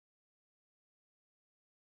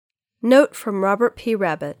Note from Robert P.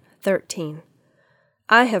 Rabbit, 13.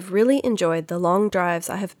 I have really enjoyed the long drives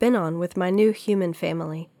I have been on with my new human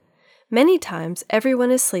family. Many times everyone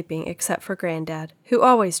is sleeping except for GrandDad, who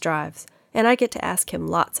always drives, and I get to ask him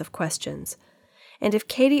lots of questions. And if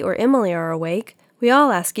Katie or Emily are awake, we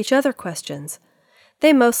all ask each other questions.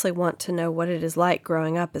 They mostly want to know what it is like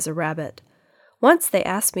growing up as a rabbit. Once they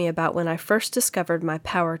asked me about when I first discovered my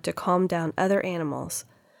power to calm down other animals.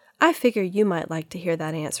 I figure you might like to hear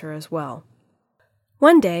that answer as well.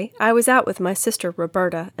 One day, I was out with my sister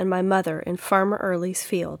Roberta and my mother in Farmer Early's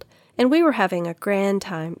field, and we were having a grand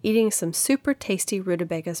time eating some super tasty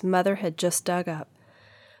rutabagas Mother had just dug up.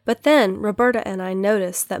 But then Roberta and I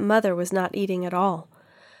noticed that Mother was not eating at all,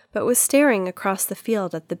 but was staring across the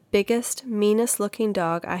field at the biggest, meanest-looking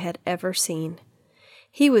dog I had ever seen.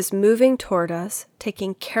 He was moving toward us,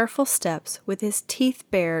 taking careful steps with his teeth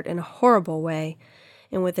bared in a horrible way,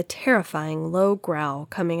 and with a terrifying low growl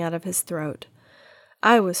coming out of his throat.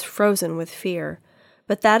 I was frozen with fear,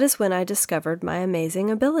 but that is when I discovered my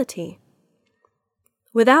amazing ability.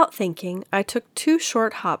 Without thinking, I took 2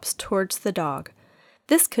 short hops towards the dog.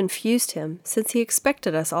 This confused him, since he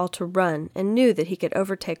expected us all to run and knew that he could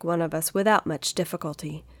overtake one of us without much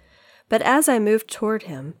difficulty. But as I moved toward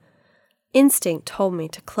him, instinct told me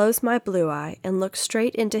to close my blue eye and look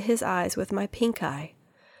straight into his eyes with my pink eye.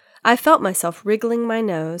 I felt myself wriggling my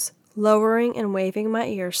nose, lowering and waving my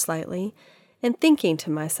ears slightly, and thinking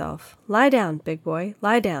to myself, "Lie down, big boy,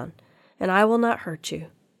 lie down, and I will not hurt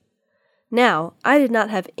you." Now, I did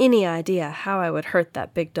not have any idea how I would hurt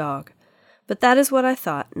that big dog, but that is what I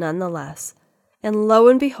thought nonetheless. And lo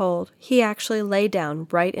and behold, he actually lay down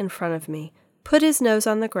right in front of me, put his nose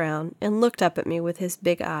on the ground, and looked up at me with his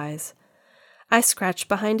big eyes. I scratched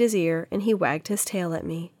behind his ear, and he wagged his tail at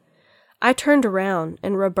me. I turned around,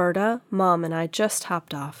 and Roberta, Mom, and I just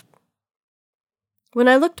hopped off. When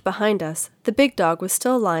I looked behind us, the big dog was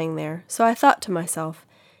still lying there, so I thought to myself,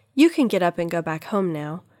 "You can get up and go back home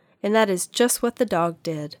now," and that is just what the dog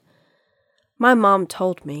did. My mom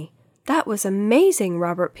told me, "That was amazing,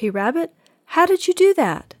 Robert P. Rabbit. How did you do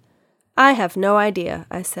that?" "I have no idea,"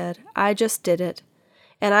 I said. "I just did it,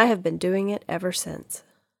 and I have been doing it ever since."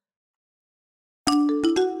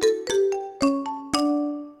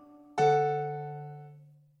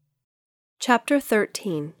 Chapter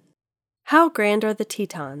 13. How Grand Are the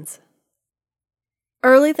Tetons?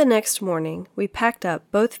 Early the next morning, we packed up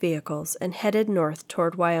both vehicles and headed north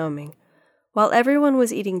toward Wyoming. While everyone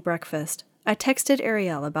was eating breakfast, I texted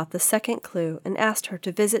Ariel about the second clue and asked her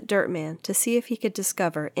to visit Dirtman to see if he could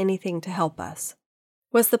discover anything to help us.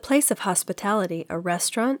 Was the place of hospitality a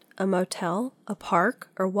restaurant, a motel, a park,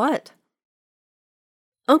 or what?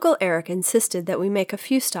 Uncle Eric insisted that we make a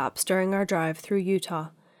few stops during our drive through Utah.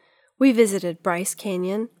 We visited Bryce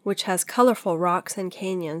Canyon, which has colorful rocks and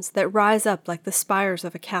canyons that rise up like the spires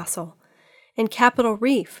of a castle, and Capitol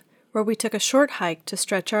Reef, where we took a short hike to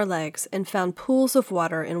stretch our legs and found pools of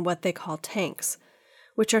water in what they call tanks,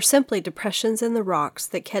 which are simply depressions in the rocks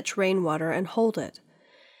that catch rainwater and hold it,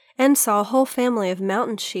 and saw a whole family of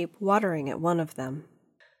mountain sheep watering at one of them.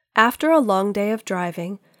 After a long day of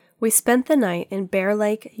driving, we spent the night in Bear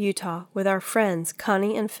Lake, Utah, with our friends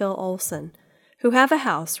Connie and Phil Olson, who have a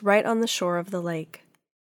house right on the shore of the lake.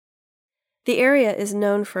 The area is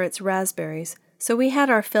known for its raspberries, so we had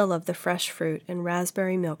our fill of the fresh fruit and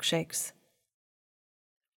raspberry milkshakes.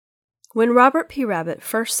 When Robert P. Rabbit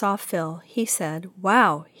first saw Phil, he said,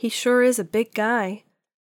 "Wow, he sure is a big guy."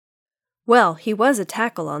 "Well, he was a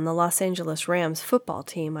tackle on the Los Angeles Rams football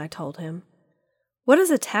team," I told him. "What is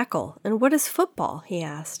a tackle, and what is football?" he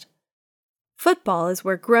asked. Football is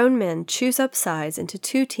where grown men choose up sides into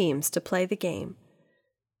 2 teams to play the game.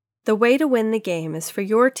 The way to win the game is for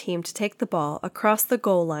your team to take the ball across the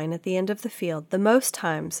goal line at the end of the field the most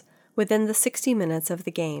times within the 60 minutes of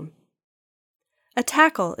the game. A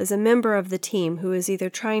tackle is a member of the team who is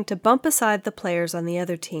either trying to bump aside the players on the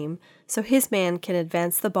other team so his man can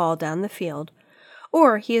advance the ball down the field,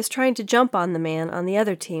 or he is trying to jump on the man on the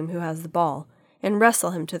other team who has the ball and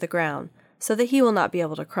wrestle him to the ground, so that he will not be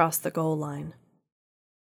able to cross the goal line.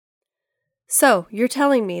 So, you're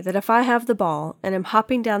telling me that if I have the ball and am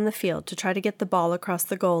hopping down the field to try to get the ball across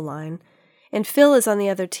the goal line, and Phil is on the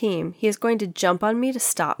other team, he is going to jump on me to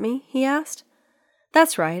stop me? He asked.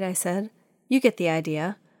 "That's right," I said. "You get the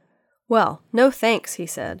idea." "Well, no thanks," he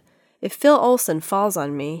said. "If Phil Olson falls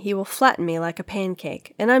on me, he will flatten me like a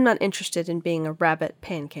pancake, and I'm not interested in being a rabbit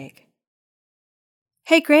pancake."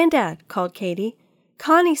 "Hey, GrandDad," called Katie.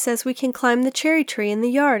 "Connie says we can climb the cherry tree in the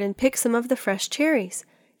yard and pick some of the fresh cherries.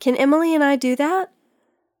 Can Emily and I do that?"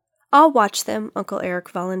 "I'll watch them," Uncle Eric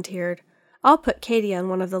volunteered. I'll put Katie on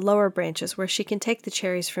one of the lower branches where she can take the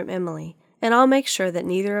cherries from Emily, and I'll make sure that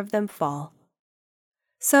neither of them fall."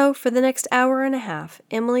 So, for the next hour and a half,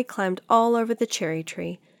 Emily climbed all over the cherry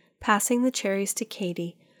tree, passing the cherries to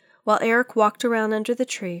Katie, while Eric walked around under the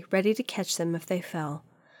tree, ready to catch them if they fell.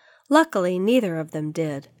 Luckily, neither of them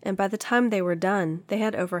did, and by the time they were done, they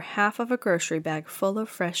had over half of a grocery bag full of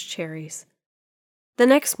fresh cherries. The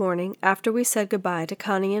next morning, after we said goodbye to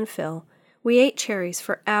Connie and Phil, we ate cherries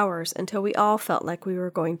for hours until we all felt like we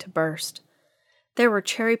were going to burst. There were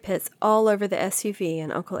cherry pits all over the SUV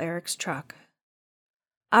in Uncle Eric's truck.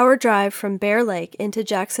 Our drive from Bear Lake into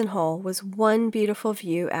Jackson Hole was one beautiful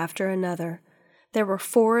view after another. There were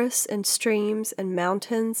forests and streams and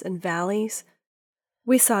mountains and valleys.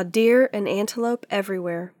 We saw deer and antelope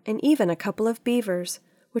everywhere, and even a couple of beavers,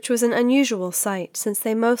 which was an unusual sight since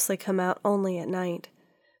they mostly come out only at night.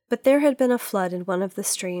 But there had been a flood in one of the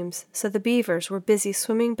streams, so the beavers were busy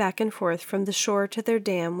swimming back and forth from the shore to their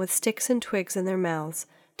dam with sticks and twigs in their mouths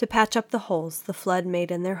to patch up the holes the flood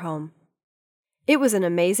made in their home. It was an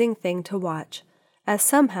amazing thing to watch, as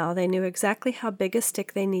somehow they knew exactly how big a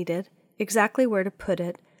stick they needed, exactly where to put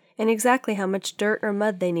it, and exactly how much dirt or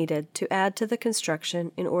mud they needed to add to the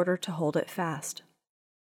construction in order to hold it fast.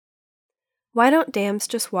 "Why don't dams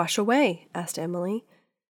just wash away?" asked Emily.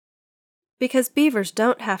 "Because beavers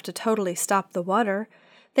don't have to totally stop the water.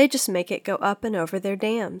 They just make it go up and over their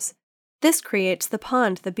dams. This creates the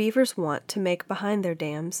pond the beavers want to make behind their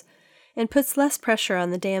dams, and puts less pressure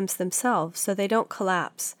on the dams themselves so they don't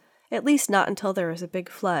collapse, at least not until there is a big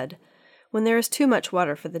flood, when there is too much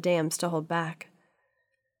water for the dams to hold back."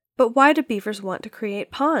 "But why do beavers want to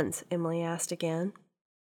create ponds?" Emily asked again.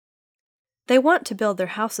 "They want to build their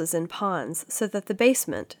houses in ponds so that the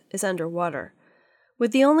basement is underwater.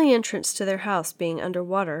 With the only entrance to their house being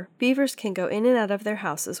underwater, beavers can go in and out of their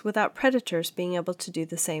houses without predators being able to do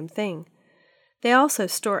the same thing. They also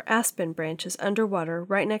store aspen branches underwater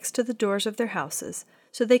right next to the doors of their houses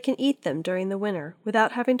so they can eat them during the winter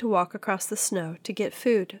without having to walk across the snow to get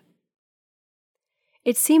food."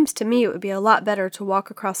 "It seems to me it would be a lot better to walk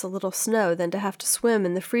across a little snow than to have to swim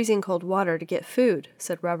in the freezing cold water to get food,"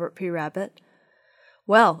 said Robert P. Rabbit.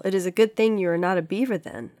 "Well, it is a good thing you are not a beaver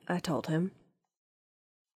then," I told him.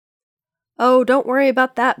 "Oh, don't worry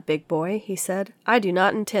about that, big boy," he said. "I do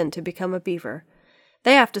not intend to become a beaver.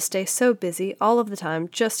 They have to stay so busy all of the time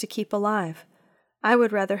just to keep alive. I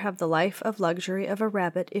would rather have the life of luxury of a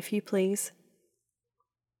rabbit, if you please."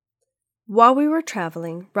 While we were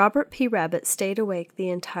traveling, Robert P. Rabbit stayed awake the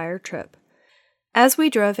entire trip. As we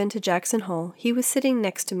drove into Jackson Hole, he was sitting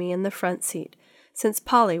next to me in the front seat, since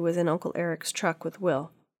Polly was in Uncle Eric's truck with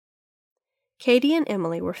Will. Katie and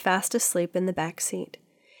Emily were fast asleep in the back seat.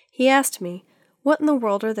 He asked me, "What in the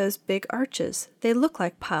world are those big arches? They look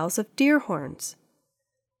like piles of deer horns."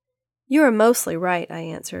 "You are mostly right," I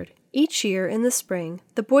answered. "Each year in the spring,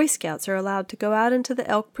 the Boy Scouts are allowed to go out into the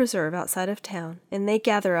elk preserve outside of town, and they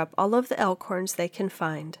gather up all of the elk horns they can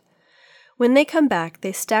find. When they come back,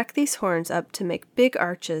 they stack these horns up to make big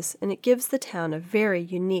arches, and it gives the town a very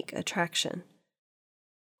unique attraction."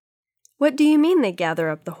 "What do you mean they gather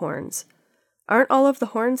up the horns? Aren't all of the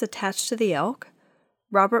horns attached to the elk?"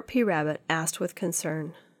 Robert P. Rabbit asked with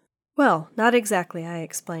concern. "Well, not exactly," I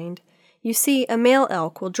explained. "You see, a male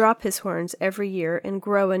elk will drop his horns every year and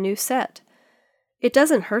grow a new set. It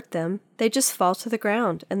doesn't hurt them, they just fall to the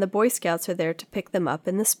ground, and the Boy Scouts are there to pick them up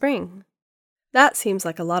in the spring." "That seems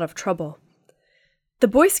like a lot of trouble." "The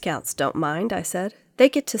Boy Scouts don't mind," I said. "They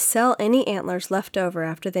get to sell any antlers left over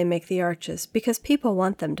after they make the arches, because people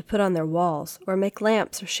want them to put on their walls, or make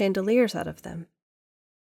lamps or chandeliers out of them."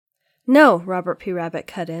 "No," Robert P. Rabbit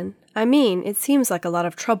cut in. "I mean, it seems like a lot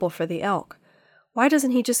of trouble for the elk. Why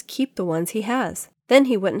doesn't he just keep the ones he has? Then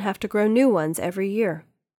he wouldn't have to grow new ones every year."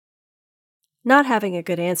 Not having a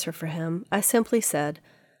good answer for him, I simply said,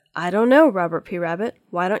 "I don't know, Robert P. Rabbit.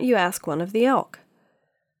 Why don't you ask one of the elk?"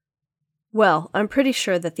 "Well, I'm pretty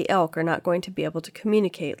sure that the elk are not going to be able to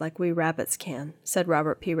communicate like we rabbits can," said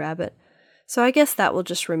Robert P. Rabbit, "so I guess that will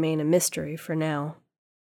just remain a mystery for now."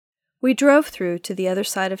 We drove through to the other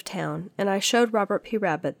side of town, and I showed Robert P.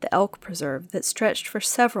 Rabbit the elk preserve that stretched for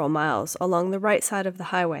several miles along the right side of the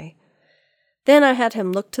highway. Then I had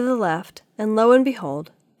him look to the left, and lo and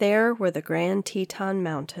behold, there were the Grand Teton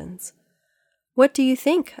Mountains. "What do you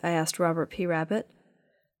think?" I asked Robert P. Rabbit.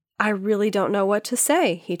 "I really don't know what to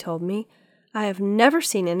say," he told me. "I have never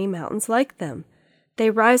seen any mountains like them. They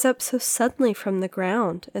rise up so suddenly from the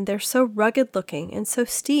ground, and they're so rugged-looking and so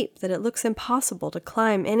steep that it looks impossible to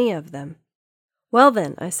climb any of them." "Well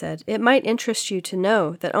then," I said, "it might interest you to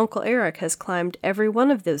know that Uncle Eric has climbed every one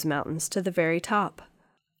of those mountains to the very top."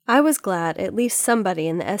 I was glad at least somebody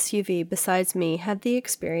in the SUV besides me had the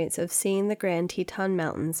experience of seeing the Grand Teton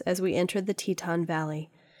Mountains as we entered the Teton Valley.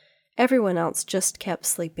 Everyone else just kept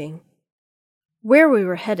sleeping. Where we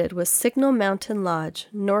were headed was Signal Mountain Lodge,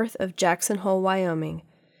 north of Jackson Hole, Wyoming.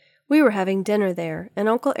 We were having dinner there, and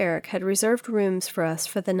Uncle Eric had reserved rooms for us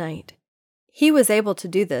for the night. He was able to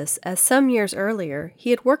do this, as some years earlier he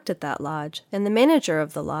had worked at that lodge, and the manager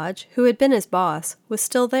of the lodge, who had been his boss, was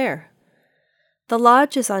still there. The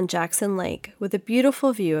lodge is on Jackson Lake, with a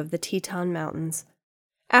beautiful view of the Teton Mountains.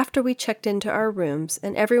 After we checked into our rooms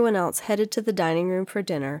and everyone else headed to the dining room for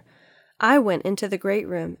dinner, I went into the great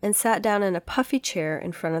room and sat down in a puffy chair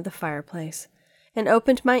in front of the fireplace, and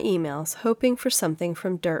opened my emails, hoping for something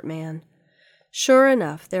from Dirtman. Sure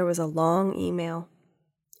enough, there was a long email.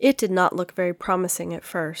 It did not look very promising at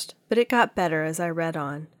first, but it got better as I read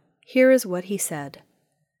on. Here is what he said.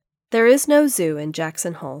 There is no zoo in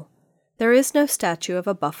Jackson Hole. There is no statue of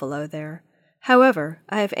a buffalo there. However,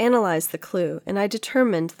 I have analyzed the clue, and I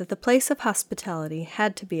determined that the place of hospitality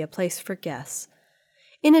had to be a place for guests.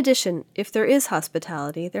 In addition, if there is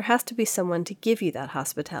hospitality, there has to be someone to give you that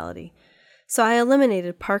hospitality. So I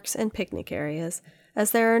eliminated parks and picnic areas,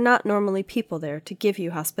 as there are not normally people there to give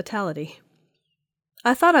you hospitality.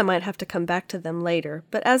 I thought I might have to come back to them later,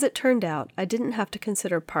 but as it turned out, I didn't have to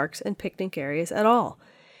consider parks and picnic areas at all,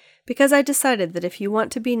 because I decided that if you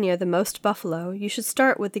want to be near the most buffalo, you should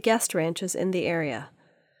start with the guest ranches in the area.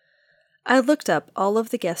 I looked up all of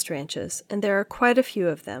the guest ranches, and there are quite a few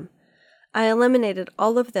of them. I eliminated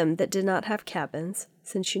all of them that did not have cabins,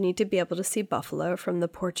 since you need to be able to see buffalo from the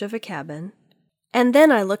porch of a cabin. And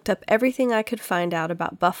then I looked up everything I could find out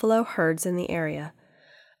about buffalo herds in the area.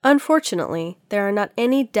 Unfortunately, there are not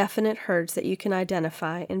any definite herds that you can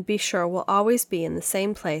identify and be sure will always be in the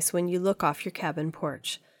same place when you look off your cabin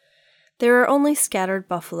porch. There are only scattered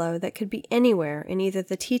buffalo that could be anywhere in either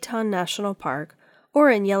the Teton National Park or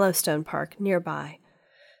in Yellowstone Park nearby.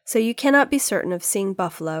 So you cannot be certain of seeing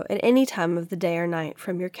buffalo at any time of the day or night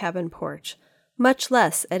from your cabin porch, much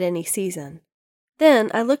less at any season.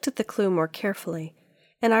 Then I looked at the clue more carefully,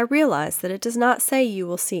 and I realized that it does not say you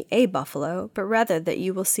will see a buffalo, but rather that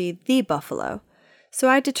you will see the buffalo, so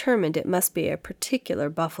I determined it must be a particular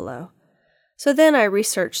buffalo. So then I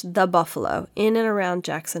researched the buffalo in and around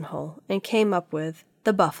Jackson Hole and came up with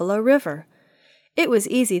the Buffalo River. It was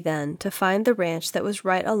easy then to find the ranch that was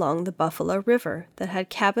right along the Buffalo River that had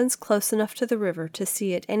cabins close enough to the river to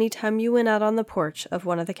see it any time you went out on the porch of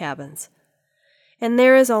one of the cabins. And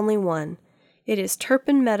there is only one. It is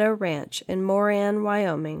Turpin Meadow Ranch in Moran,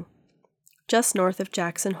 Wyoming, just north of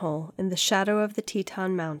Jackson Hole in the shadow of the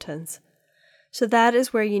Teton Mountains. So that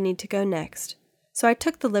is where you need to go next. So I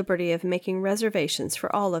took the liberty of making reservations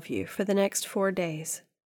for all of you for the next 4 days.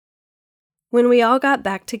 When we all got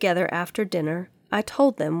back together after dinner, I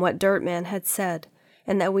told them what Dirtman had said,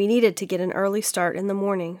 and that we needed to get an early start in the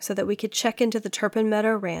morning so that we could check into the Turpin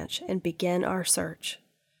Meadow Ranch and begin our search.